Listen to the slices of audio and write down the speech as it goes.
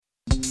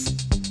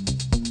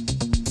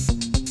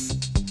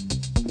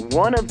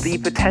one of the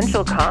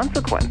potential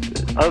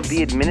consequences of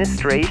the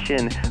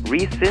administration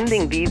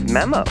rescinding these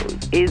memos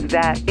is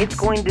that it's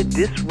going to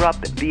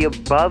disrupt the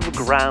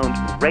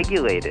above-ground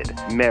regulated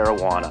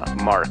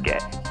marijuana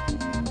market.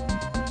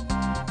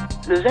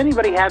 Does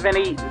anybody have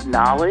any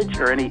knowledge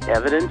or any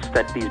evidence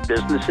that these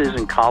businesses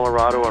in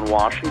Colorado and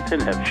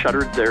Washington have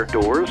shuttered their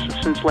doors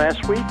since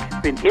last week?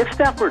 I mean, if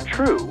that were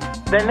true,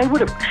 then they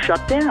would have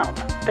shut down.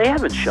 They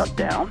haven't shut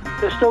down.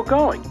 They're still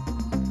going.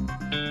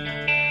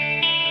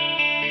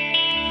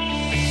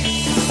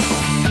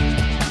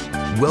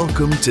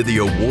 Welcome to the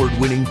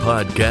award-winning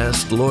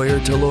podcast, Lawyer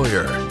to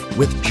Lawyer,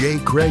 with J.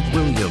 Craig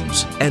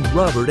Williams and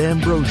Robert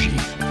Ambrogi,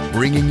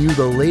 bringing you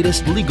the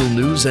latest legal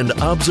news and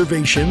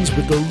observations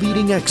with the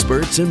leading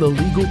experts in the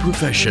legal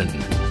profession.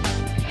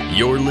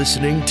 You're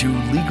listening to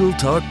Legal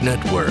Talk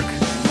Network.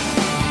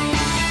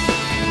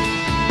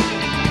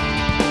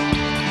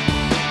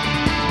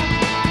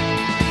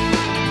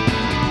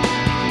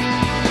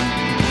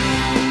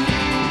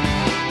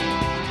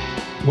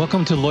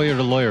 Welcome to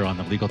Lawyer on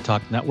the Legal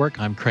Talk Network.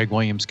 I'm Craig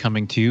Williams,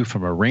 coming to you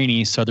from a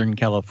rainy Southern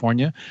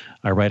California.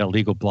 I write a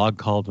legal blog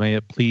called May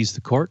It Please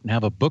the Court and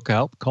have a book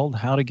out called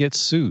How to Get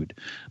Sued.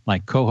 My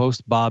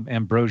co-host Bob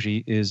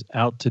Ambrogi is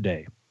out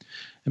today.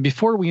 And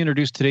before we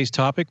introduce today's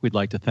topic, we'd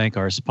like to thank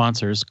our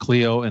sponsors,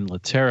 Clio and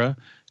Litera.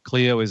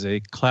 Clio is a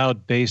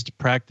cloud-based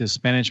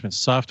practice management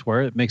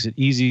software. It makes it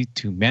easy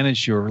to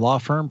manage your law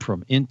firm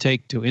from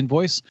intake to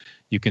invoice.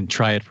 You can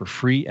try it for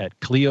free at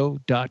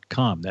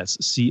Clio.com. That's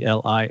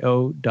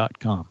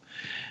CLIO.com.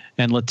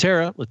 And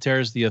Litera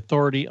is the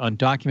authority on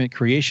document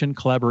creation,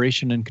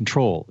 collaboration, and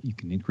control. You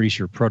can increase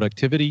your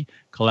productivity,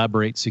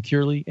 collaborate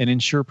securely, and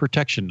ensure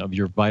protection of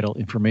your vital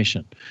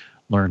information.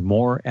 Learn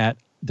more at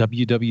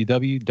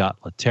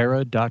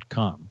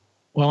www.litera.com.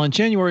 Well, on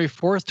January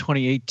 4th,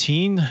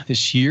 2018,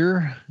 this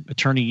year,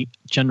 Attorney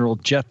General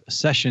Jeff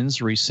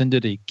Sessions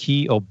rescinded a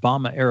key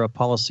Obama-era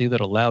policy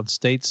that allowed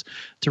states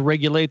to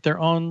regulate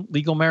their own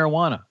legal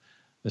marijuana.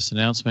 This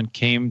announcement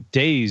came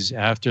days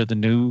after the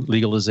new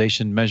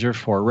legalization measure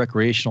for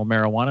recreational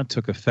marijuana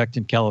took effect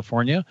in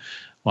California.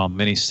 While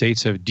many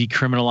states have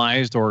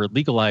decriminalized or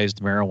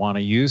legalized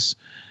marijuana use,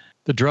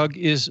 the drug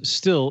is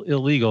still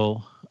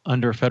illegal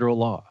under federal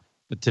law.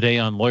 But today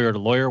on Lawyer to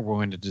Lawyer, we're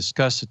going to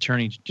discuss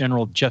Attorney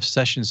General Jeff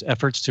Sessions'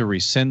 efforts to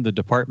rescind the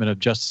Department of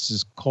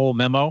Justice's Cole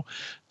memo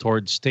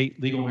towards state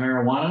legal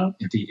marijuana,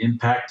 and the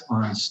impact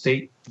on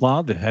state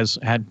law that has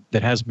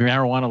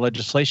marijuana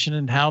legislation,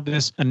 and how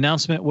this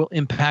announcement will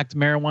impact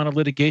marijuana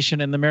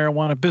litigation and the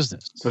marijuana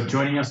business. So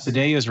joining us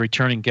today is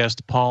returning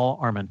guest Paul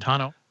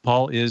Armentano.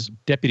 Paul is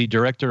Deputy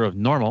Director of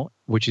NORML,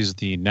 which is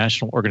the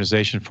National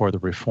Organization for the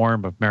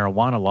Reform of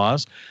Marijuana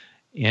Laws.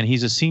 And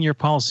he's a senior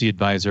policy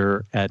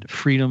advisor at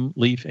Freedom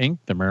Leaf Inc.,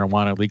 the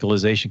marijuana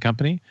legalization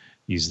company.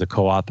 He's the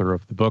co-author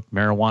of the book,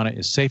 Marijuana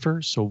is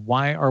Safer, So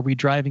Why Are We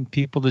Driving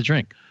People to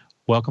Drink?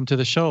 Welcome to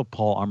the show,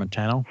 Paul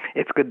Armentano.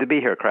 It's good to be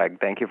here, Craig.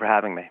 Thank you for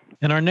having me.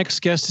 And our next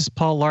guest is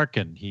Paul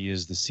Larkin. He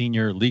is the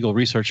Senior Legal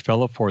Research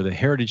Fellow for the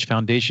Heritage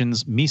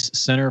Foundation's Meese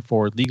Center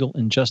for Legal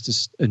and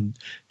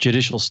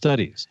Judicial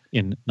Studies.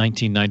 In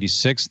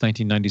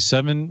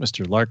 1996-1997,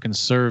 Mr. Larkin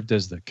served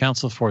as the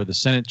counsel for the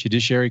Senate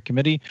Judiciary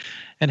Committee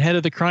and head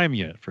of the crime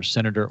unit for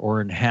Senator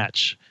Orrin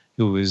Hatch,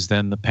 who is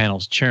then the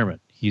panel's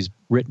chairman. He's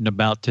written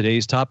about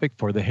today's topic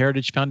for the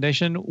Heritage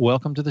Foundation.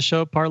 Welcome to the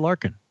show, Paul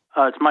Larkin.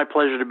 It's my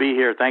pleasure to be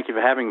here. Thank you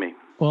for having me.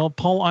 Well,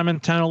 Paul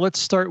Armentano, let's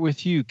start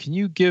with you. Can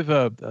you give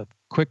a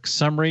quick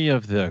summary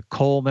of the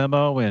Cole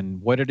memo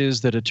and what it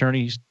is that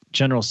Attorney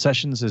General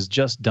Sessions has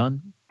just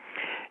done?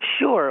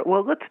 Sure.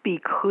 Well, let's be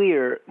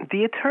clear.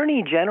 The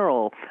Attorney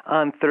General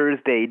on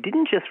Thursday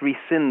didn't just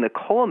rescind the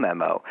Cole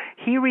memo.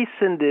 He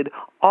rescinded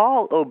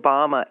all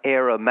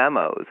Obama-era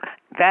memos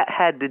that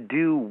had to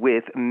do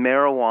with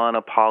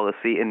marijuana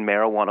policy and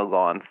marijuana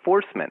law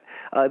enforcement.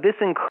 This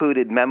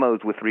included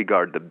memos with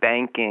regard to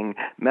banking,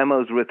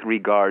 memos with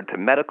regard to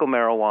medical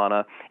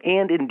marijuana,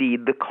 and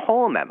indeed the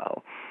Cole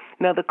memo.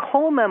 Now, the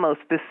Cole memo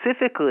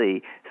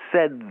specifically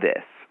said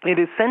this. It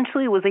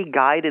essentially was a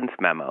guidance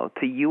memo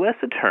to U.S.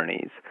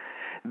 attorneys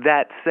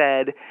that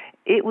said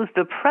it was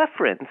the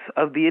preference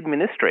of the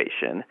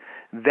administration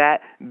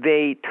that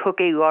they took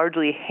a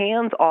largely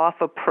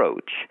hands-off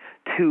approach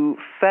to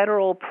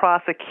federal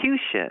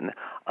prosecution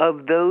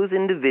of those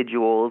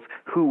individuals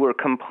who were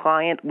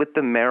compliant with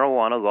the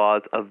marijuana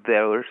laws of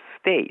their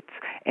states.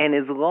 And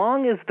as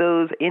long as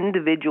those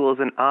individuals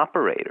and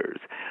operators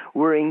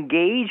were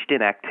engaged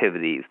in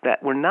activities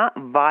that were not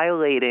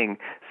violating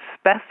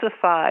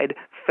specified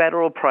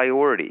federal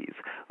priorities,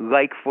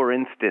 like, for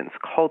instance,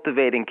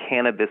 cultivating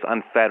cannabis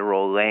on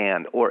federal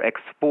land or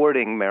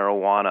exporting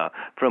marijuana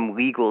from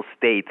legal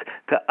states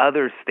to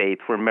other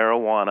states where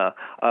marijuana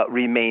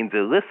remains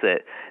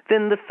illicit,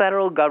 then the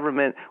federal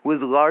government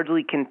was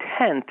largely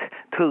content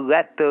to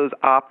let those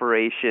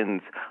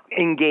operations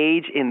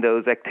engage in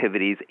those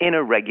activities in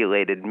a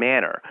regulated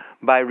manner.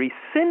 By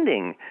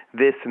rescinding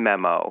this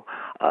memo,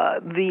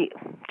 the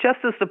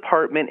Justice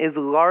Department is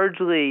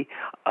largely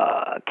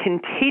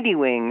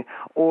continuing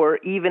or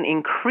even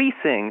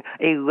increasing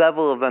a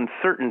level of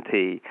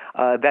uncertainty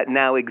that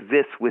now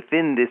exists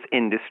within this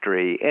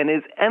industry and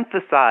is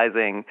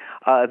emphasizing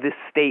this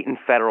state and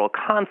federal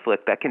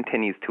conflict that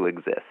continues to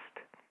exist.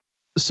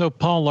 So,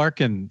 Paul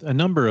Larkin, a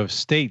number of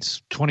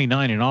states,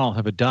 29 in all,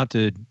 have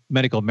adopted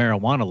medical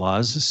marijuana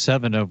laws,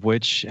 7 of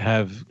which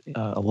have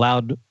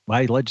allowed,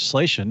 by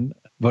legislation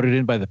voted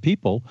in by the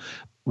people,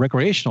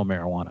 recreational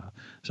marijuana.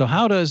 So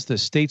how does the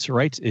states'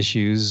 rights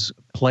issues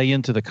play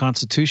into the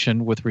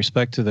Constitution with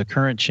respect to the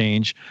current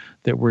change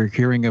that we're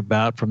hearing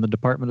about from the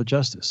Department of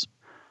Justice?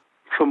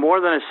 For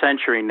more than a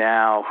century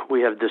now,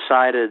 we have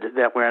decided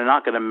that we're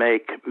not going to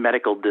make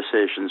medical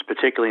decisions,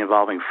 particularly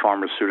involving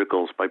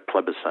pharmaceuticals, by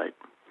plebiscite.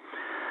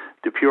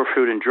 The Pure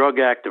Food and Drug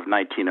Act of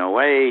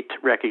 1908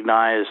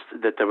 recognized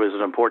that there was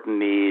an important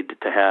need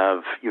to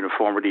have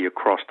uniformity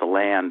across the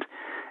land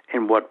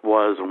in what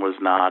was and was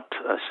not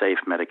a safe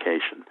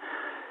medication.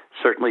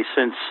 Certainly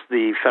since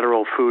the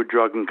Federal Food,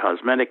 Drug, and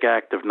Cosmetic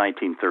Act of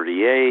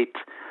 1938,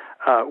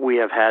 we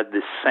have had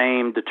the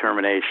same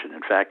determination.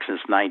 In fact,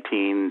 since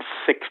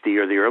 1960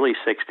 or the early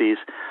 60s,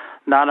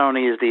 not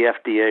only is the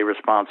FDA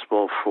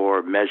responsible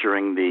for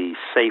measuring the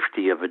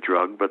safety of a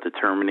drug, but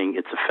determining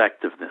its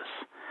effectiveness.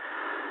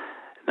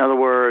 In other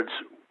words,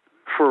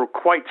 for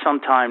quite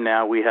some time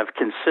now, we have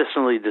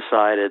consistently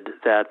decided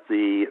that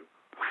the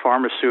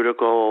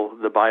pharmaceutical,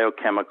 the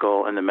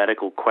biochemical, and the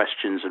medical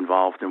questions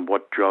involved in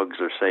what drugs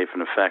are safe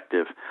and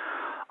effective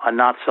are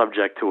not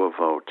subject to a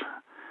vote.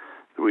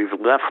 We've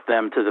left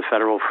them to the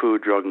Federal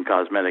Food, Drug, and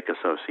Cosmetic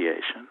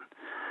Association.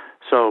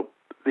 So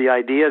the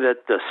idea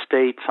that the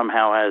state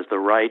somehow has the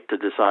right to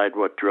decide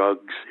what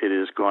drugs it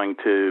is going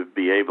to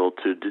be able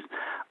to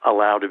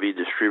allow to be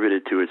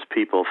distributed to its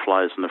people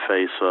flies in the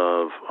face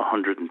of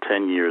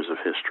 110 years of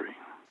history.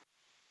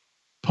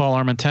 Paul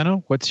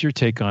Armentano, what's your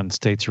take on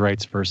states'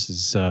 rights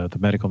versus the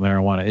medical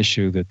marijuana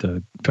issue that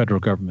the federal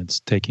government's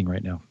taking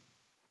right now?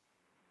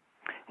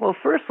 Well,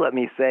 first, let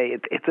me say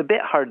it's a bit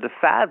hard to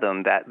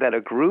fathom that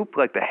a group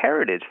like the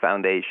Heritage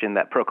Foundation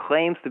that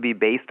proclaims to be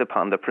based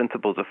upon the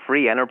principles of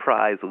free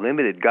enterprise,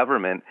 limited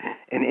government,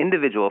 and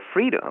individual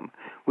freedom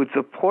would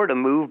support a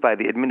move by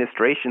the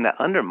administration that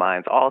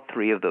undermines all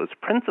 3 of those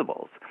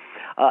principles.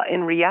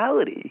 In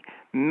reality,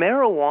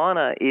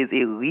 marijuana is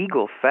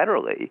illegal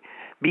federally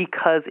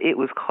because it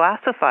was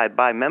classified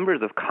by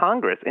members of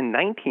Congress in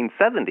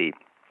 1970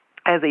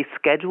 as a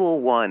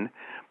Schedule I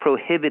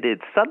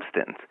prohibited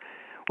substance,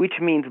 which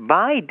means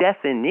by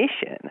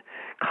definition,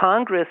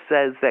 Congress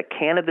says that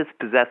cannabis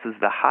possesses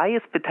the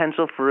highest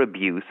potential for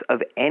abuse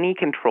of any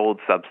controlled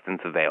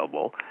substance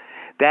available,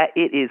 that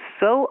it is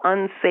so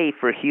unsafe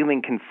for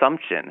human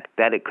consumption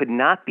that it could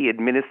not be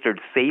administered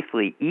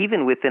safely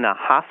even within a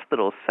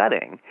hospital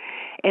setting,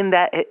 and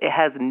that it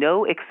has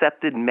no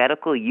accepted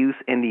medical use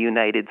in the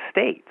United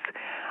States.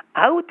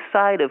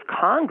 Outside of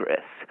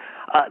Congress,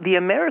 the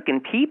American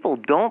people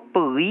don't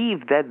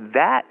believe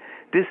that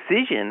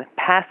decision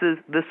passes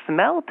the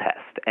smell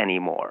test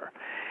anymore.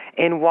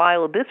 And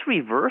while this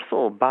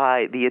reversal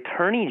by the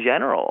Attorney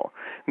General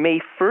may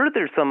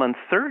further some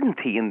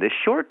uncertainty in the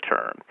short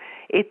term,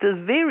 it does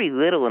very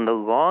little in the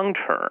long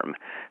term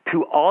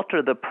to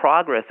alter the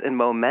progress and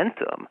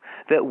momentum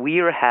that we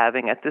are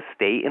having at the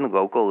state and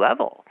local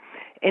level.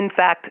 In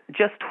fact,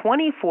 just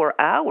 24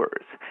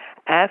 hours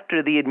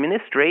after the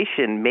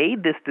administration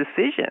made this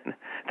decision,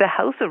 the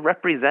House of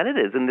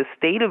Representatives in the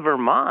state of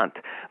Vermont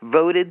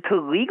voted to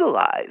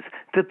legalize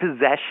the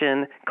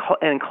possession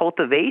and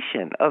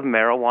cultivation of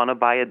marijuana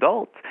by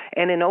adults.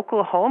 And in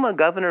Oklahoma,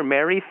 Governor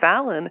Mary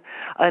Fallin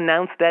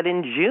announced that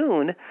in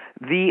June,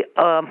 the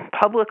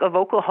public of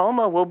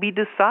Oklahoma will be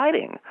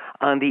deciding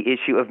on the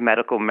issue of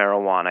medical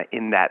marijuana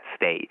in that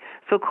state.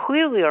 So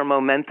clearly our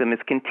momentum is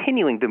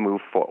continuing to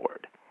move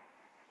forward.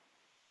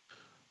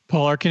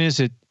 Paul Larkin, is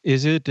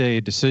it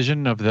a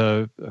decision of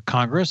the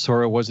Congress,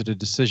 or was it a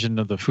decision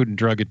of the Food and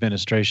Drug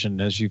Administration,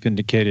 as you've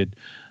indicated,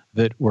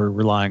 that we're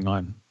relying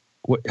on?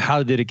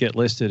 How did it get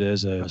listed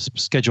as a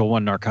Schedule I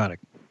narcotic?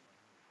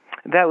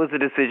 That was a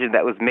decision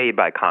that was made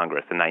by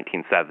Congress in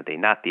 1970,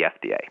 not the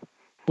FDA.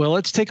 Well,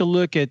 let's take a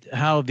look at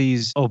how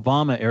these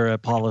Obama-era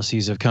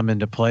policies have come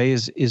into play.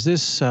 Is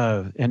this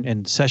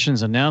and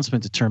Sessions'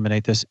 announcement to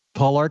terminate this?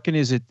 Paul Larkin,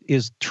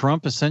 is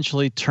Trump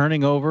essentially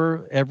turning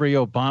over every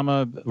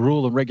Obama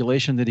rule and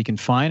regulation that he can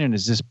find, and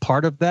is this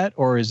part of that,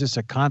 or is this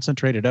a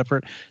concentrated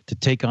effort to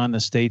take on the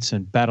states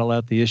and battle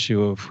out the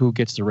issue of who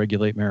gets to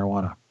regulate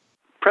marijuana?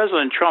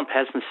 President Trump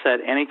hasn't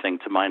said anything,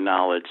 to my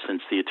knowledge,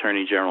 since the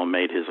Attorney General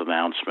made his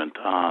announcement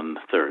on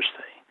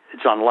Thursday.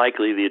 It's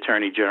unlikely the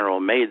Attorney General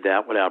made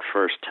that without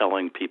first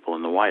telling people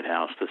in the White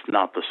House. That's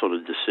not the sort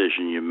of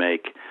decision you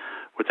make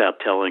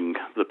without telling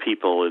the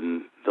people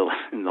in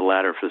the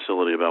latter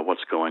facility about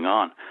what's going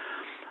on.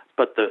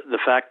 But the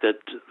fact that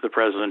the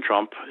President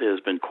Trump has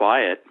been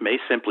quiet may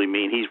simply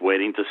mean he's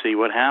waiting to see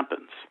what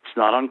happens. It's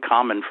not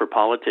uncommon for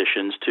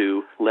politicians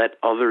to let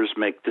others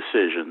make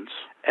decisions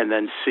and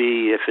then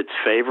see if it's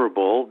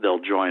favorable, they'll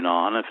join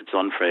on. If it's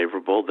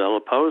unfavorable, they'll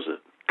oppose it.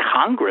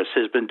 Congress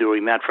has been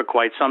doing that for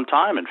quite some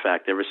time, in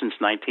fact, ever since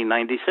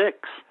 1996.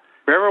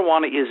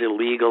 Marijuana is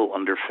illegal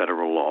under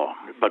federal law,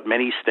 but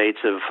many states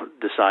have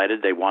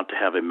decided they want to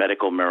have a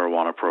medical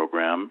marijuana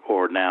program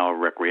or now a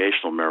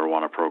recreational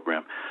marijuana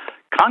program.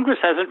 Congress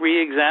hasn't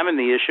re-examined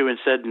the issue and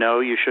said, no,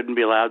 you shouldn't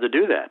be allowed to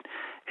do that.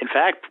 In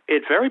fact,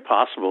 it's very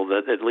possible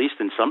that at least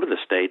in some of the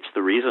states,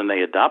 the reason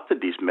they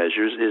adopted these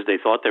measures is they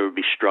thought they would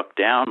be struck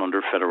down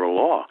under federal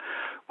law,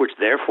 which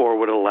therefore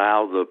would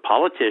allow the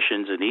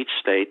politicians in each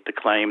state to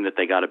claim that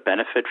they got a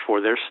benefit for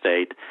their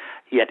state,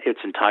 yet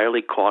it's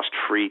entirely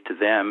cost-free to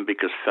them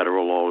because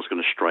federal law is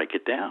going to strike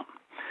it down.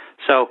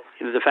 So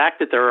the fact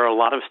that there are a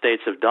lot of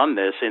states have done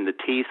this in the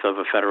teeth of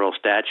a federal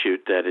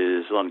statute that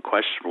is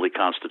unquestionably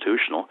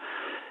constitutional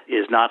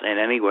is not in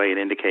any way an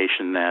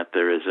indication that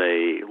there is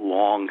a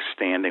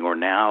long-standing or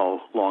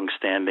now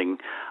long-standing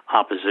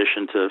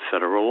opposition to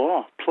federal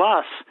law.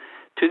 Plus,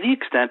 to the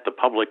extent the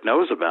public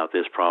knows about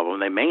this problem,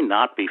 they may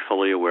not be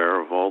fully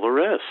aware of all the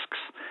risks.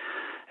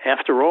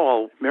 After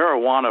all,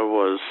 marijuana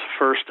was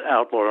first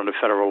outlawed under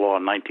federal law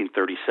in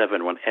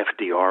 1937 when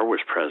FDR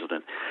was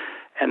president.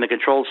 And the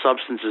Controlled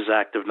Substances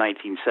Act of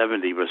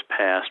 1970 was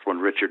passed when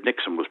Richard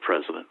Nixon was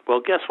president. Well,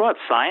 guess what?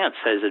 Science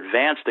has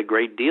advanced a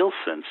great deal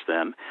since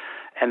then,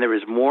 and there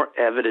is more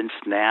evidence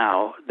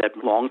now that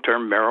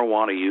long-term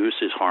marijuana use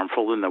is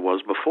harmful than there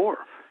was before.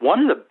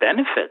 One of the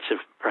benefits, if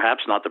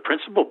perhaps not the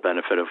principal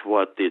benefit of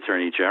what the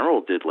Attorney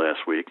General did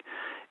last week,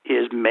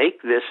 is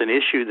make this an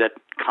issue that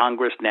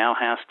Congress now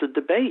has to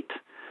debate,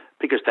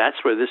 because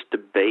that's where this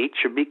debate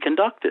should be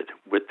conducted,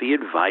 with the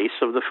advice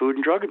of the Food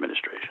and Drug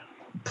Administration.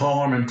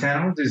 Paul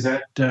Armentano, is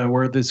that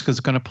where this is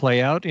going to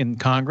play out in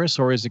Congress,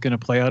 or is it going to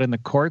play out in the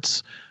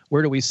courts?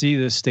 Where do we see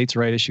this states'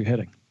 right issue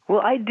heading?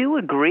 Well, I do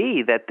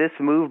agree that this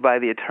move by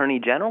the Attorney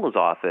General's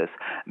office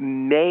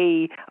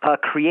may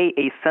create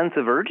a sense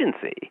of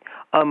urgency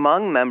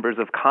among members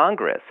of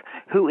Congress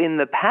who in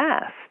the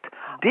past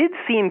did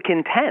seem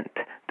content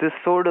to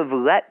sort of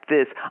let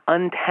this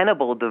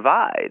untenable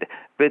divide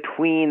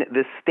between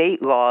the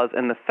state laws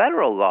and the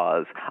federal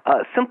laws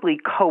simply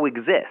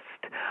coexist.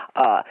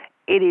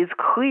 It is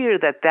clear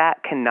that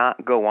that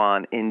cannot go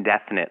on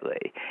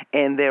indefinitely,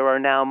 and there are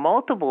now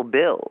multiple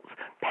bills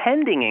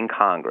pending in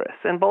Congress,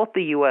 in both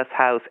the U.S.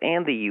 House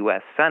and the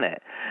U.S.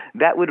 Senate,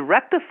 that would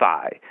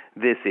rectify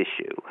this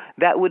issue,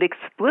 that would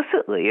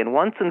explicitly and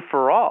once and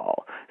for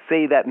all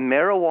say that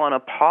marijuana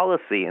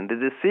policy and the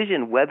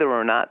decision whether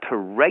or not to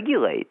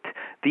regulate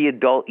the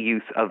adult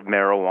use of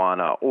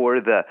marijuana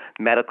or the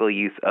medical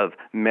use of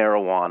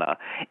marijuana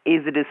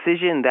is a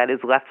decision that is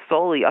left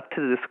solely up to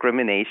the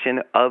discrimination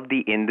of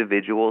the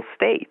individual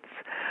states.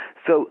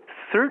 So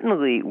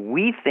certainly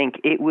we think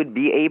it would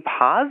be a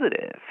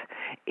positive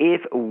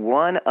if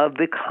one of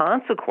the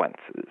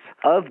consequences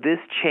of this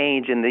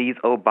change in these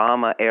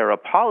Obama-era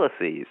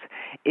policies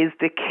is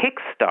to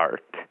kickstart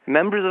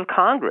members of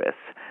Congress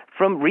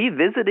from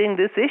revisiting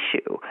this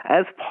issue.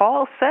 As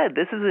Paul said,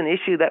 this is an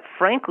issue that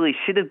frankly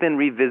should have been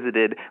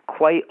revisited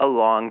quite a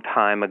long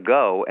time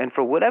ago, and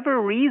for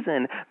whatever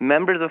reason,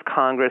 members of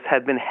Congress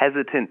have been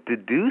hesitant to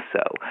do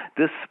so,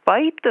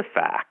 despite the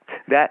fact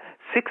that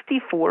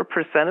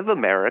 64% of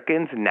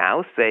Americans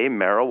now say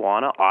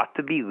marijuana ought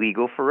to be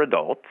legal for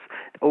adults.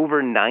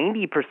 Over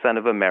 90%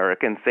 of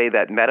Americans say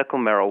that medical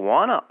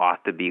marijuana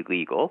ought to be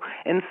legal.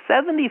 And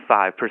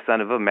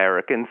 75% of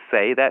Americans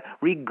say that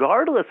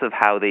regardless of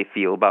how they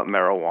feel about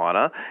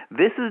marijuana,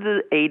 this is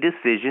a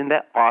decision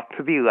that ought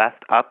to be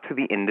left up to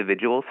the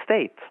individual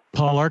states.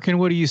 Paul Larkin,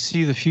 what do you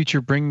see the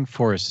future bringing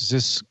for us? Does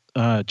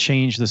this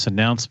change, this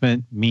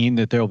announcement, mean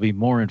that there will be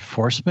more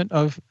enforcement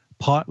of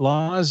pot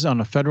laws on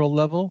a federal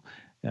level?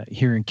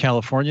 Here in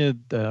California,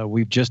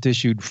 we've just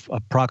issued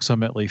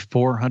approximately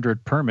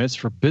 400 permits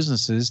for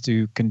businesses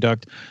to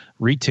conduct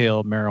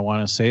retail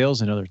marijuana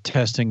sales and other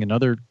testing and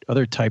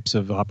other types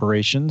of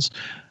operations.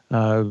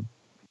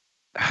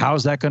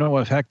 How's that going to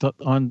affect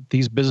on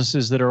these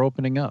businesses that are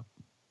opening up?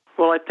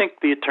 Well, I think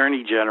the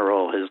Attorney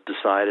General has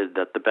decided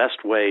that the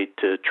best way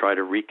to try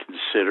to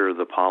reconsider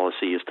the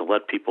policy is to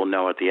let people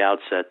know at the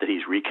outset that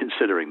he's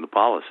reconsidering the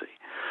policy.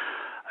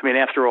 I mean,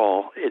 after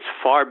all, it's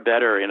far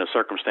better in a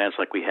circumstance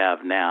like we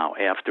have now,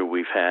 after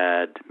we've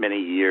had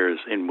many years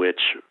in which,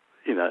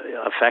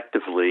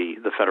 effectively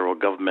the federal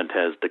government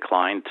has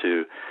declined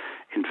to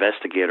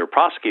investigate or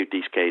prosecute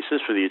these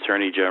cases, for the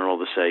Attorney General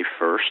to say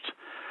first,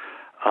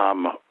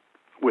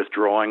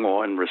 withdrawing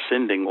and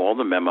rescinding all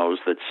the memos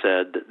that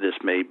said that this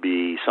may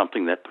be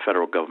something that the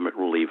federal government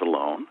will leave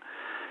alone.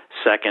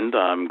 Second,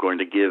 I'm going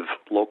to give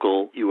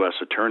local U.S.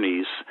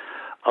 attorneys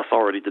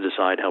authority to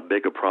decide how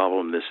big a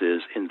problem this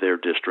is in their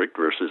district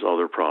versus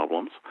other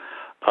problems.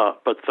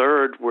 But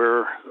third,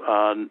 we're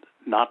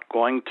not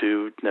going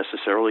to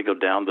necessarily go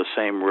down the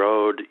same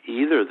road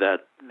either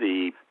that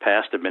the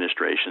past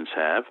administrations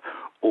have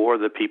or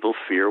that people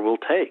fear will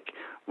take,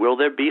 Will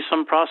there be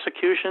some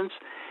prosecutions?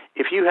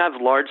 If you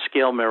have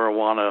large-scale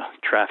marijuana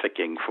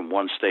trafficking from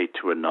one state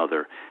to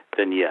another,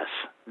 then yes,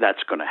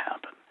 that's going to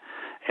happen.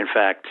 In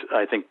fact,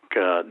 I think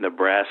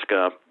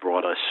Nebraska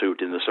brought a suit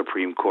in the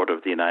Supreme Court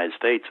of the United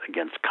States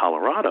against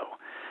Colorado,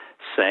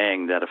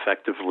 saying that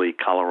effectively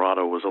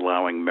Colorado was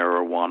allowing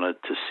marijuana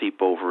to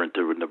seep over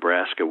into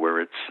Nebraska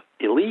where it's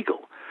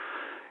illegal.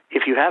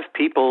 If you have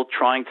people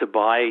trying to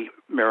buy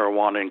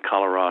marijuana in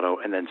Colorado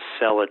and then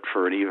sell it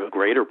for an even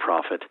greater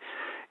profit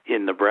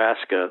in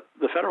Nebraska,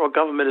 the federal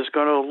government is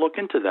going to look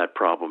into that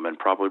problem and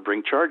probably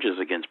bring charges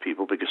against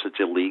people because it's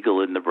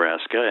illegal in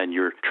Nebraska and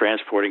you're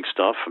transporting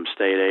stuff from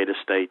state A to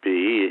state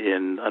B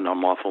in an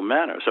unlawful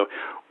manner. So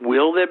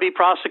will there be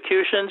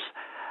prosecutions?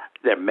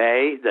 There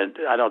may.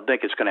 I don't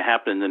think it's going to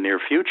happen in the near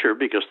future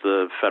because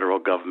the federal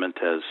government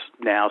has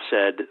now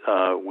said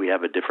we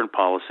have a different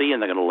policy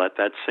and they're going to let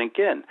that sink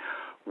in.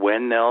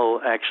 When they'll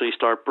actually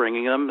start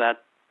bringing them,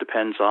 that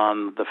depends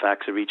on the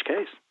facts of each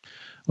case.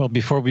 Well,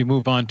 before we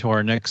move on to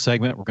our next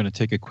segment, we're going to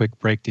take a quick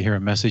break to hear a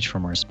message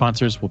from our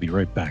sponsors. We'll be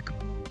right back.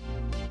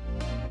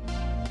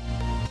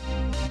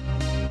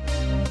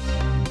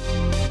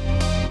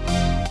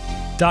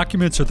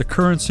 Documents are the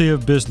currency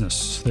of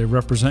business. They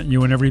represent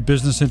you in every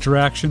business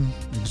interaction.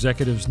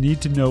 Executives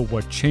need to know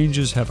what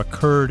changes have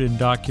occurred in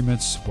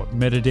documents, what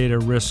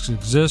metadata risks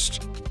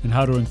exist, and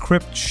how to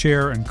encrypt,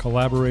 share, and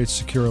collaborate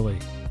securely.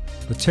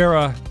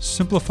 Litera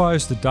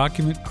simplifies the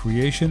document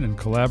creation and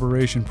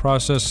collaboration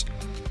process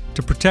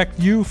to protect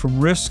you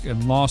from risk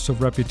and loss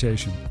of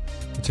reputation.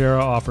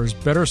 Litera offers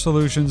better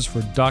solutions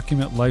for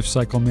document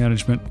lifecycle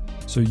management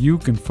so you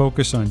can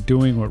focus on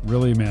doing what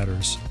really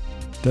matters.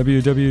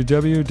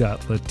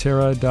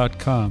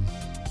 www.litera.com.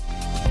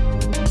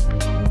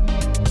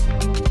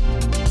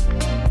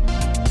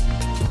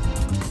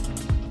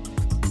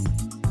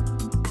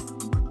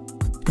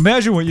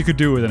 Imagine what you could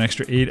do with an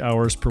extra 8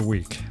 hours per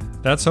week.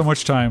 That's how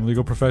much time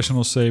legal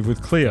professionals save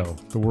with Clio,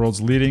 the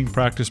world's leading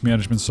practice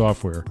management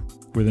software.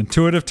 With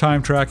intuitive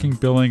time tracking,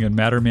 billing, and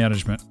matter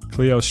management,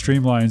 Clio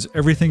streamlines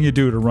everything you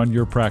do to run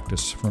your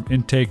practice, from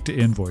intake to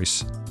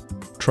invoice.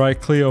 Try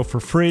Clio for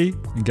free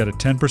and get a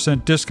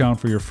 10% discount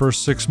for your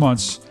first 6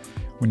 months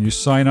when you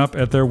sign up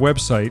at their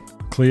website,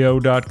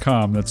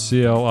 Clio.com, that's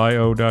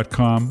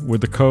CLIO.com, with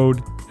the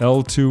code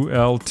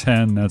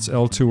L2L10, that's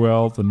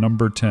L2L, the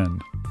number 10.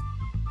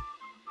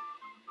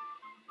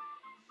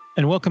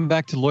 And welcome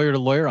back to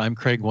Lawyer. I'm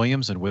Craig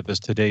Williams, and with us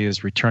today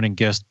is returning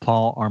guest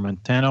Paul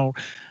Armentano,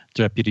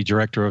 Deputy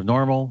Director of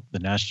NORML, the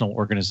National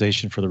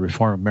Organization for the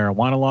Reform of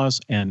Marijuana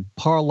Laws, and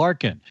Paul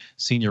Larkin,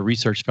 Senior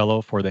Research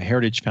Fellow for the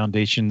Heritage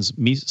Foundation's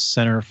Meese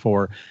Center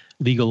for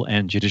Legal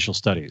and Judicial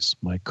Studies.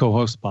 My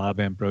co-host, Bob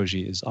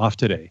Ambrogi, is off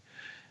today.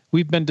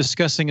 We've been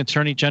discussing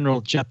Attorney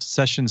General Jeff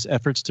Sessions'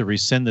 efforts to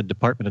rescind the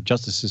Department of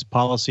Justice's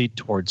policy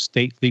towards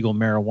state legal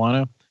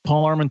marijuana.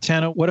 Paul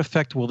Armentano, what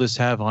effect will this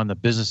have on the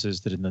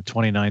businesses that in the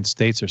 29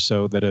 states or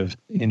so that have,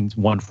 in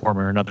one form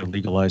or another,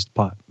 legalized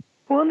pot?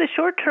 Well, in the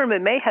short term,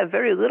 it may have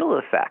very little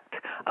effect.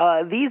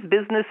 These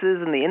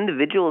businesses and the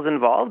individuals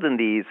involved in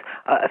these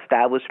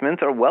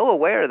establishments are well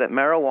aware that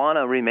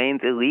marijuana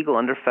remains illegal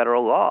under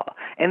federal law.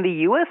 And the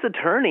U.S.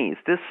 attorneys,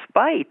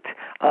 despite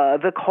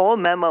the Cole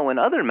memo and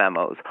other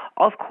memos,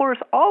 of course,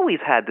 always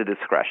had the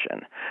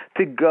discretion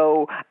to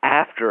go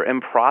after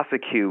and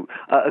prosecute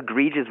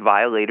egregious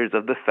violators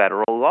of the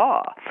federal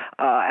law.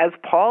 As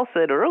Paul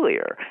said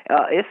earlier,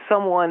 if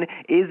someone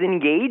is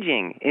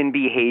engaging in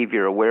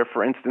behavior where,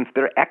 for instance,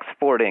 they're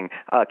exporting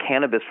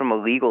cannabis from a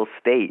legal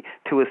state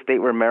to a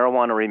state where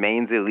marijuana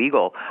remains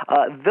illegal,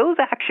 those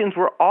actions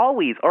were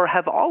always or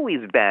have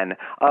always been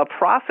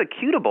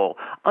prosecutable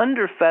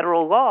under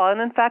federal law.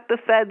 And in fact, the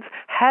feds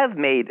have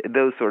made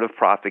those sort of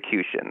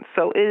prosecutions.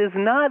 So it is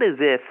not as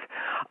if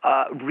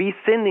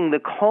rescinding the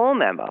Cole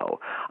memo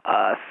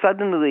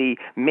suddenly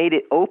made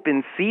it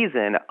open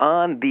season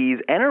on these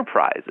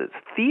enterprises.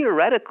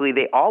 Theoretically,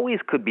 they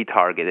always could be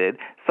targeted.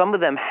 Some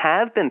of them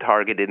have been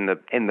targeted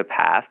in the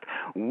past.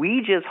 We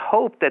just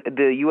hope that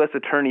the U.S.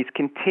 attorneys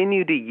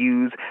continue to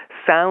use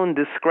sound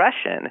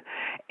discretion,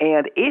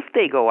 and if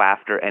they go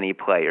after any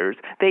players,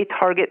 they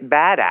target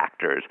bad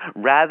actors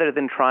rather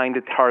than trying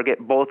to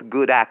target both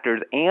good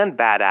actors and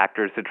bad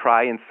actors to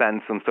try and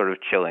send some sort of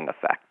chilling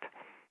effect.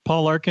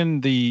 Paul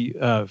Larkin, the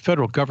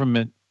federal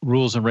government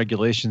rules and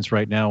regulations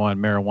right now on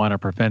marijuana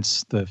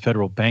prevents the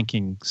federal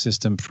banking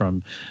system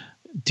from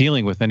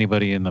dealing with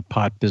anybody in the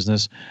pot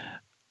business.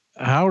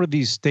 How do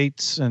these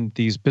states and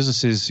these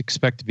businesses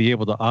expect to be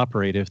able to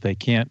operate if they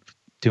can't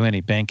do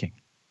any banking?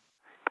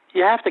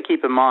 You have to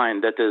keep in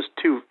mind that there's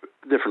two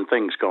different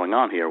things going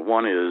on here.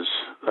 One is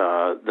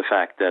the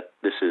fact that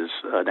this is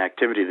an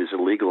activity that is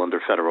illegal under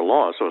federal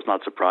law, so it's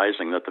not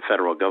surprising that the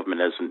federal government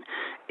has an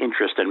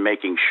interest in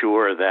making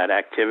sure that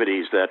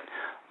activities that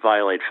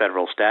violate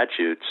federal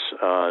statutes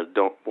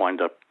don't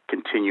wind up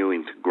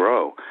continuing to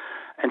grow.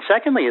 And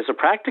secondly, as a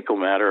practical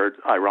matter,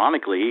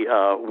 ironically,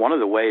 one of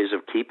the ways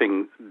of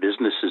keeping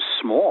businesses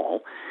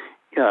small,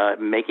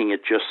 making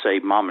it just, say,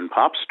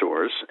 mom-and-pop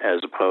stores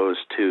as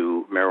opposed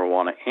to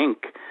Marijuana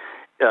Inc.,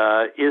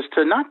 is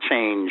to not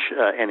change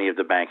any of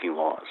the banking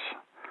laws.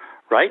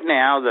 Right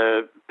now,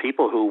 the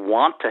people who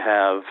want to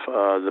have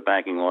the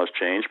banking laws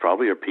changed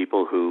probably are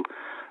people who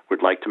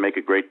would like to make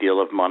a great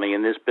deal of money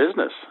in this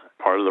business.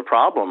 Part of the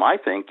problem, I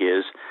think,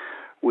 is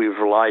we've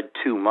relied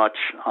too much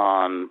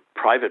on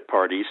private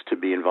parties to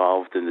be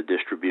involved in the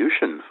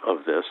distribution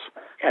of this.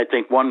 I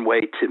think one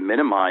way to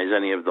minimize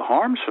any of the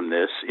harms from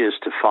this is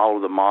to follow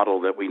the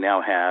model that we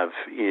now have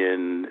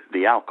in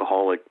the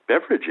alcoholic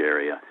beverage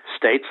area.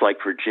 States like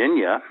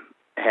Virginia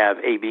have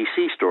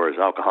ABC stores,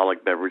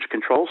 alcoholic beverage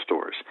control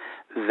stores.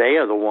 They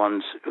are the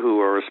ones who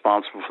are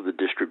responsible for the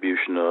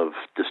distribution of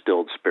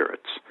distilled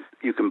spirits.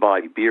 You can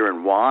buy beer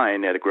and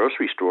wine at a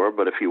grocery store,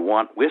 but if you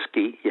want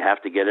whiskey, you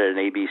have to get it at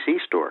an ABC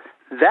store.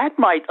 That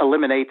might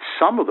eliminate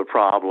some of the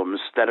problems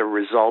that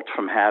result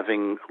from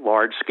having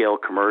large-scale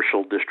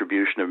commercial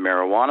distribution of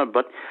marijuana,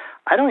 but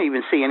I don't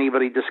even see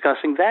anybody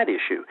discussing that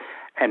issue.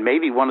 And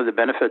maybe one of the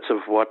benefits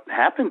of what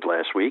happened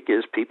last week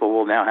is people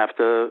will now have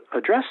to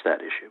address that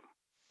issue.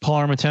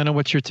 Paul Armentano,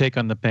 what's your take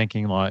on the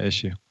banking law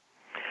issue?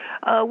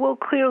 Well,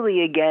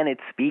 clearly, again, it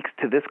speaks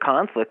to this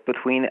conflict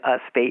between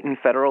state and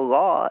federal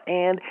law,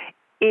 and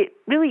it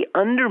really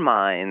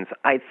undermines,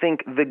 I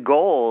think, the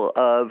goal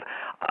of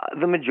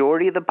the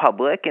majority of the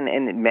public and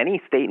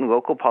many state and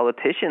local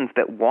politicians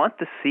that want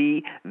to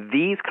see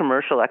these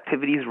commercial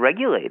activities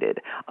regulated.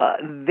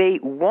 They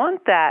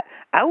want that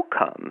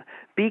outcome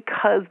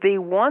because they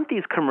want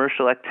these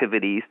commercial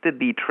activities to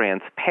be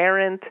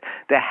transparent,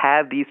 to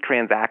have these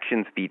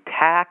transactions be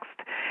taxed,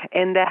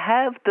 and to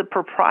have the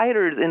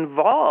proprietors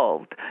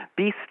involved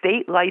be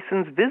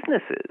state-licensed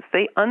businesses.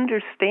 They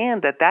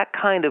understand that that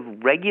kind of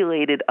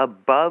regulated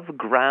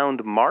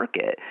above-ground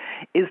market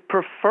is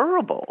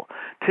preferable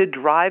to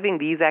driving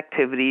these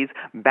activities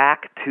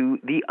back to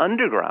the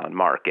underground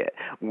market,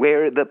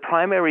 where the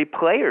primary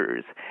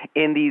players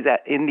in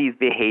these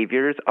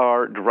behaviors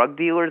are drug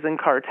dealers and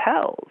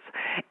cartels.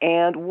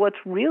 And what's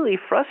really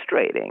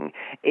frustrating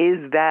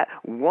is that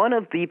one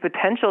of the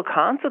potential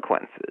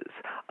consequences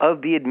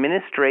of the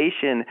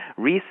administration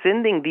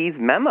rescinding these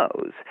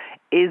memos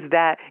is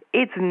that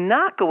it's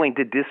not going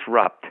to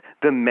disrupt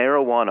the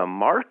marijuana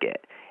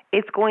market.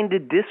 It's going to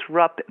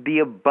disrupt the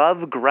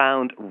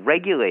above-ground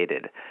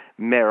regulated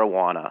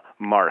marijuana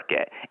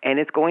market, and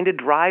it's going to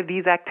drive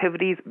these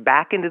activities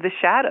back into the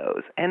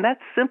shadows, and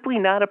that's simply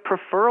not a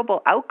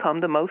preferable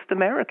outcome to most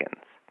Americans.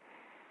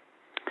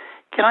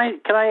 Can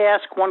I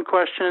ask one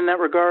question in that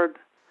regard?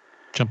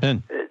 Jump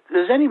in.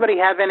 Does anybody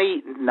have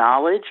any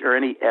knowledge or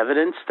any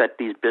evidence that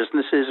these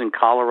businesses in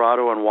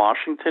Colorado and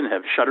Washington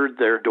have shuttered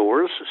their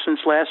doors since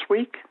last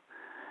week?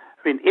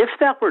 I mean, if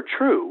that were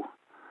true,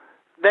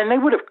 then they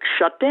would have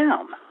shut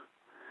down.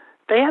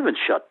 They haven't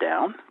shut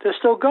down. They're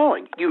still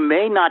going. You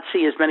may not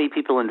see as many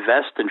people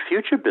invest in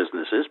future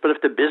businesses, but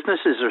if the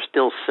businesses are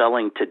still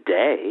selling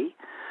today,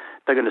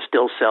 they're going to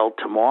still sell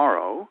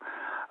tomorrow,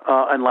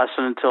 unless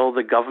and until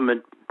the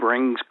government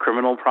brings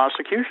criminal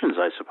prosecutions,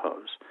 I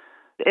suppose.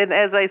 And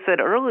as I said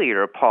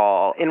earlier,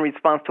 Paul, in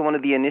response to one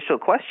of the initial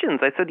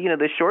questions, I said,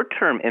 the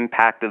short-term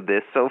impact of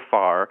this so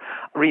far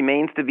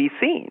remains to be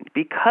seen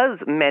because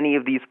many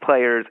of these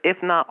players, if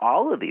not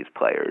all of these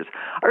players,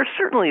 are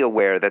certainly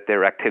aware that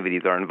their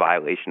activities are in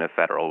violation of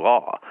federal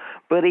law.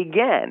 But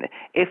again,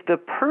 if the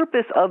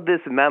purpose of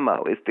this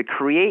memo is to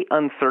create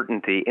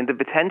uncertainty and to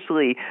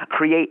potentially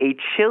create a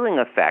chilling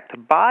effect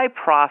by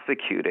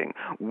prosecuting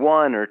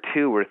one or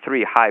two or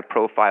three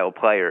high-profile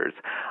players,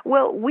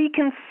 well, we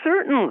can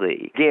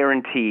certainly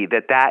guarantee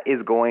that that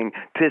is going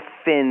to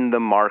thin the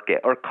market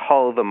or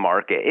cull the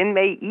market. It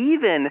may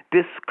even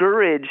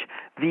discourage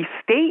the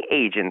state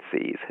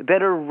agencies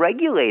that are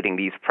regulating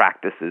these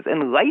practices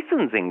and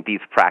licensing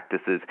these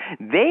practices.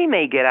 They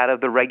may get out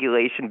of the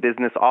regulation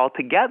business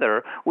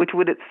altogether, which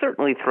would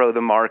certainly throw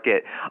the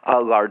market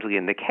largely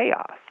into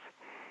chaos.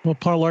 Well,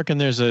 Paul Larkin,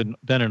 there's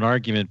been an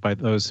argument by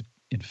those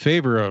in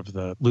favor of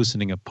the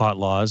loosening of pot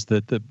laws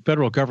that the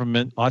federal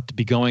government ought to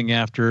be going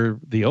after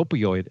the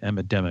opioid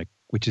epidemic,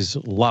 which is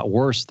a lot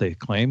worse, they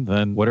claim,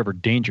 than whatever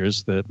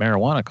dangers that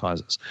marijuana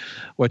causes.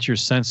 What's your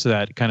sense of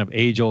that kind of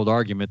age-old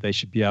argument they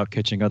should be out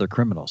catching other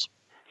criminals?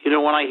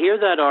 When I hear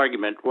that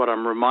argument, what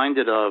I'm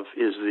reminded of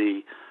is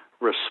the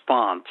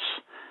response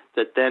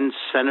that then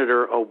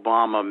Senator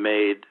Obama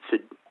made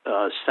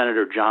to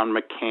Senator John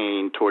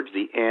McCain towards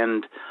the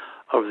end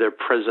of their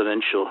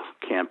presidential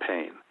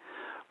campaign.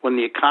 When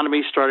the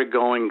economy started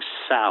going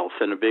south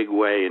in a big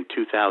way in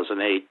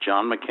 2008,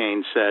 John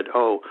McCain said,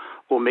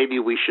 maybe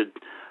we should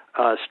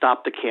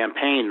stop the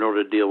campaign in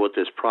order to deal with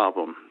this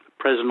problem.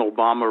 President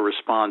Obama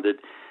responded,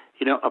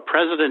 a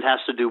president has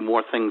to do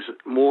more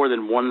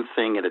than one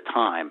thing at a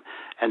time.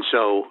 And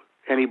so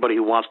anybody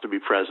who wants to be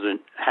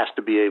president has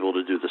to be able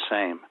to do the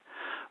same.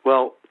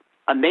 Well,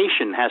 a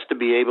nation has to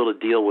be able to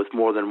deal with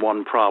more than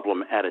one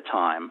problem at a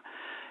time.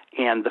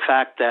 And the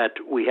fact that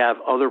we have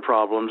other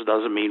problems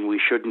doesn't mean we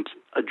shouldn't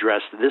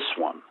address this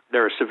one.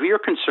 There are severe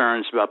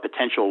concerns about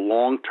potential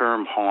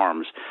long-term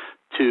harms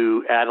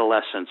to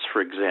adolescents,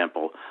 for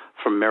example,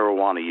 from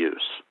marijuana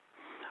use.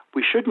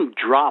 We shouldn't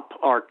drop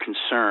our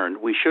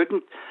concern. We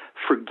shouldn't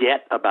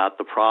forget about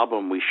the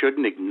problem. We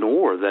shouldn't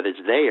ignore that it's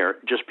there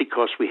just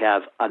because we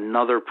have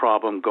another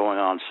problem going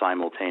on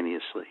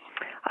simultaneously.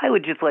 I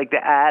would just like to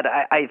add,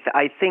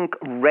 I think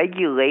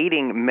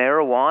regulating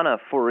marijuana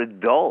for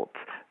adults,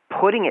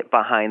 putting it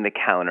behind the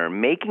counter,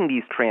 making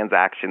these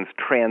transactions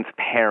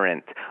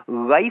transparent,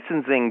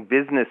 licensing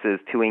businesses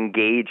to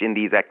engage in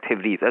these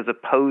activities as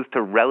opposed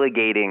to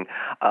relegating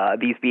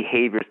these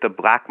behaviors to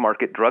black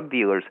market drug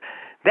dealers,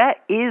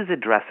 that is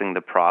addressing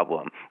the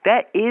problem.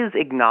 That is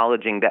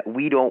acknowledging that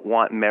we don't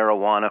want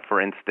marijuana, for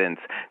instance,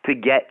 to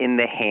get in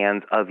the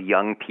hands of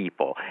young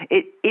people.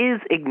 It is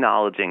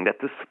acknowledging that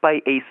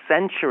despite a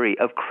century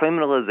of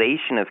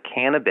criminalization of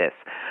cannabis,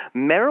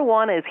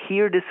 marijuana is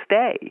here to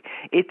stay.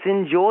 It's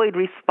enjoyed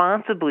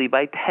responsibly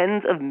by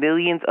tens of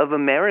millions of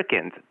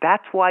Americans.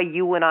 That's why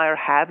you and I are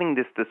having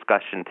this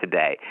discussion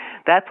today.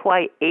 That's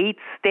why 8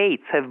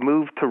 states have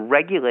moved to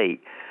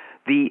regulate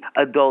the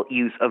adult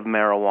use of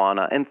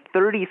marijuana, and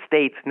 30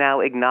 states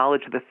now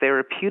acknowledge the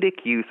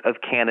therapeutic use of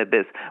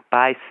cannabis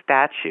by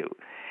statute.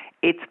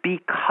 It's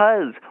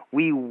because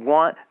we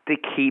want to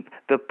keep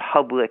the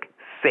public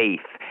safe,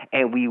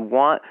 and we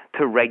want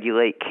to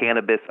regulate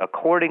cannabis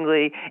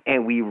accordingly,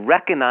 and we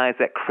recognize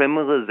that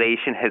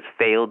criminalization has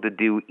failed to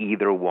do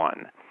either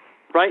one.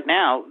 Right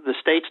now, the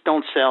states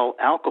don't sell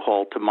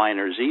alcohol to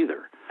minors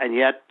either, and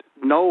yet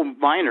no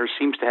minor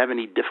seems to have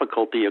any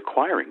difficulty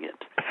acquiring it.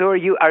 So are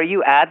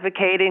you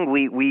advocating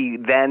we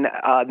then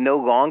no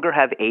longer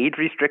have age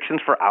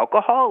restrictions for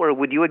alcohol, or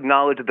would you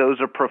acknowledge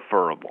those are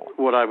preferable?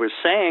 What I was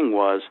saying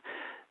was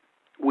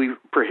we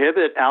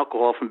prohibit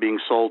alcohol from being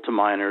sold to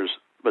minors,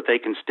 but they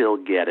can still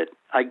get it.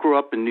 I grew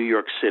up in New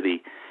York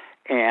City,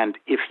 and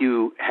if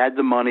you had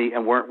the money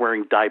and weren't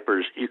wearing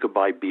diapers, you could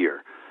buy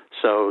beer.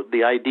 So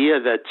the idea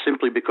that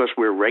simply because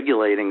we're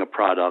regulating a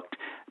product,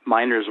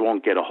 minors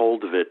won't get a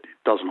hold of it,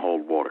 doesn't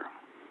hold water.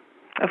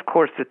 Of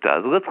course it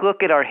does. Let's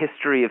look at our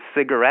history of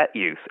cigarette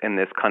use in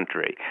this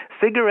country.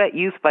 Cigarette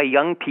use by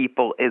young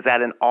people is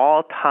at an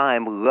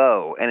all-time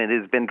low, and it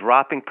has been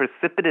dropping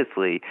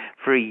precipitously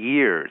for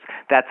years.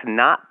 That's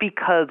not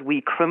because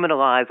we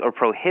criminalized or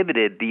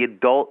prohibited the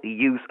adult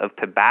use of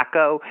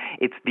tobacco.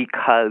 It's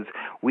because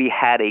we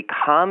had a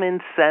common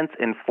sense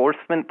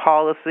enforcement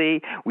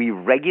policy. We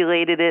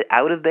regulated it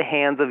out of the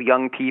hands of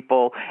young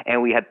people,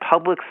 and we had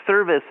public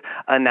service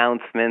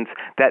announcements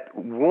that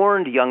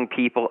warned young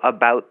people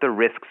about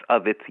the risks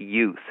of its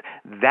use.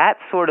 That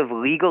sort of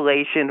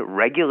legalization,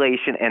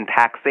 regulation, and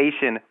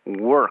taxation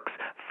works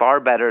far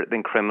better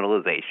than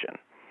criminalization.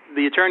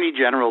 The Attorney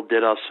General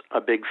did us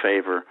a big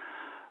favor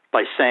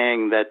by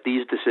saying that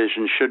these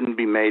decisions shouldn't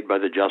be made by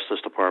the Justice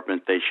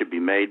Department. They should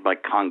be made by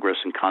Congress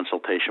in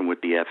consultation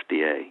with the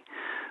FDA.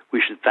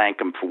 We should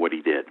thank him for what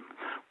he did.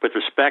 With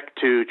respect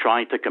to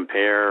trying to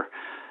compare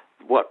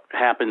what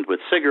happened with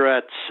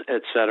cigarettes,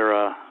 et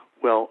cetera,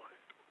 well,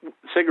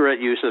 cigarette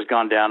use has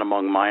gone down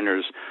among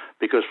minors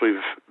because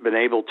we've been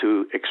able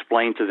to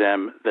explain to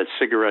them that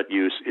cigarette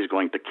use is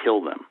going to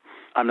kill them.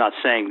 I'm not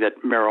saying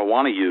that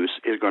marijuana use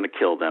is going to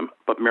kill them,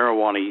 but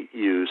marijuana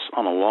use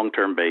on a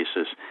long-term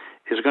basis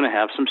is going to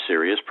have some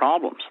serious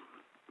problems.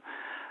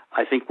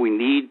 I think we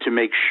need to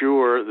make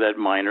sure that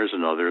minors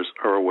and others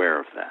are aware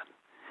of that.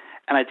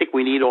 And I think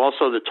we need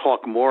also to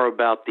talk more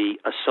about the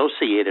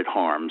associated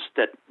harms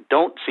that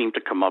don't seem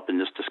to come up in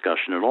this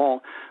discussion at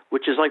all,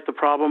 which is like the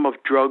problem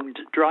of drugged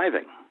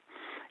driving.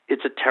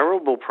 It's a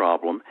terrible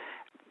problem.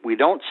 We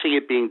don't see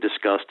it being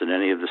discussed in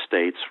any of the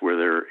states where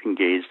they're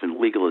engaged in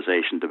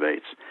legalization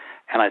debates,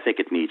 and I think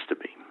it needs to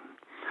be.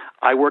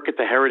 I work at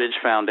the Heritage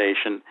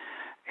Foundation,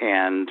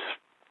 and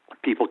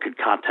people could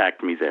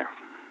contact me there.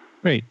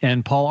 Great.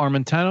 And Paul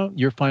Armentano,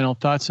 your final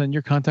thoughts and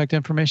your contact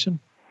information?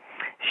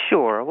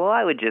 Sure. Well,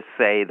 I would just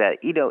say that,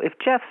 if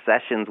Jeff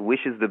Sessions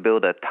wishes to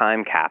build a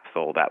time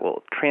capsule that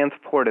will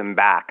transport him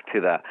back to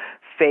the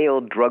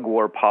failed drug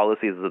war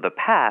policies of the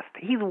past,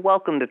 he's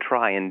welcome to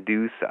try and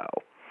do so.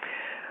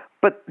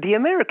 But the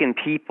American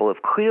people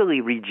have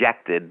clearly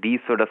rejected these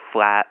sort of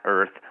flat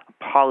earth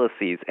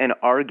policies and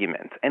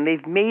arguments, and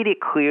they've made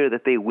it clear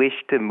that they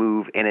wish to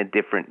move in a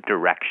different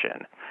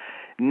direction.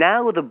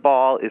 Now the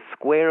ball is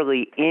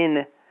squarely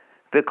in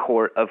the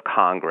court of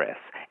Congress,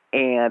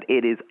 and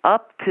it is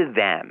up to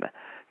them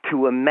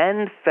to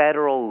amend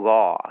federal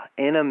law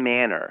in a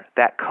manner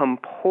that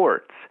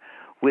comports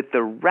with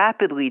the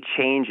rapidly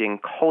changing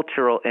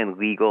cultural and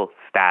legal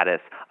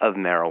status of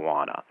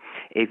marijuana.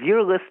 If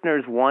your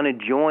listeners want to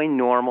join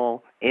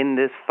NORML in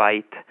this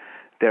fight,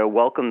 they're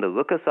welcome to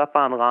look us up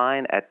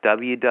online at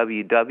www.norml.org.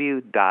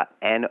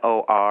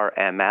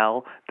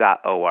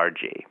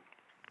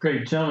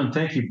 Great, gentlemen.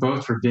 Thank you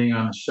both for being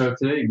on the show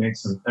today. You made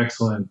some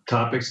excellent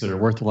topics that are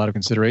worth a lot of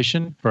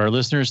consideration. For our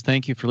listeners,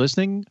 thank you for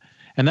listening.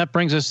 And that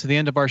brings us to the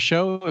end of our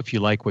show. If you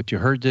like what you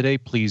heard today,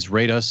 please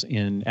rate us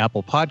in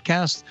Apple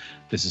Podcasts.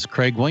 This is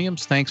Craig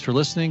Williams. Thanks for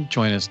listening.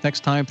 Join us next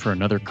time for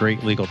another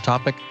great legal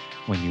topic.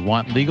 When you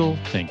want legal,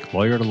 think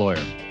lawyer to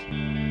lawyer.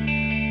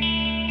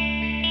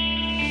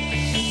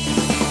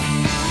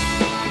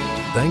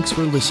 Thanks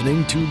for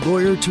listening to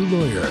Lawyer to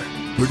Lawyer.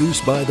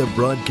 Produced by the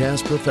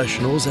broadcast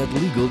professionals at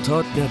Legal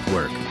Talk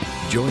Network.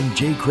 Join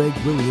J. Craig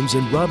Williams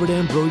and Robert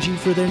Ambrogi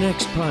for their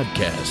next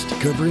podcast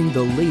covering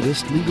the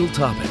latest legal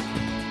topic.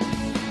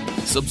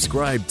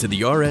 Subscribe to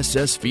the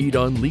RSS feed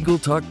on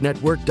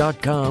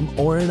LegalTalkNetwork.com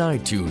or in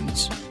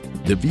iTunes.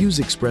 The views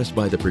expressed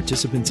by the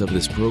participants of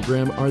this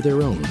program are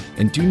their own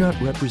and do not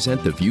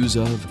represent the views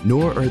of,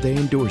 nor are they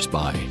endorsed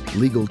by,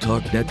 Legal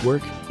Talk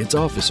Network, its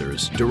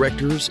officers,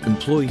 directors,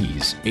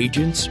 employees,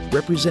 agents,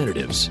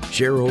 representatives,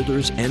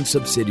 shareholders, and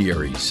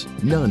subsidiaries.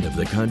 None of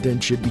the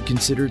content should be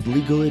considered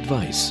legal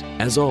advice.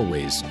 As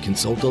always,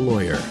 consult a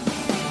lawyer.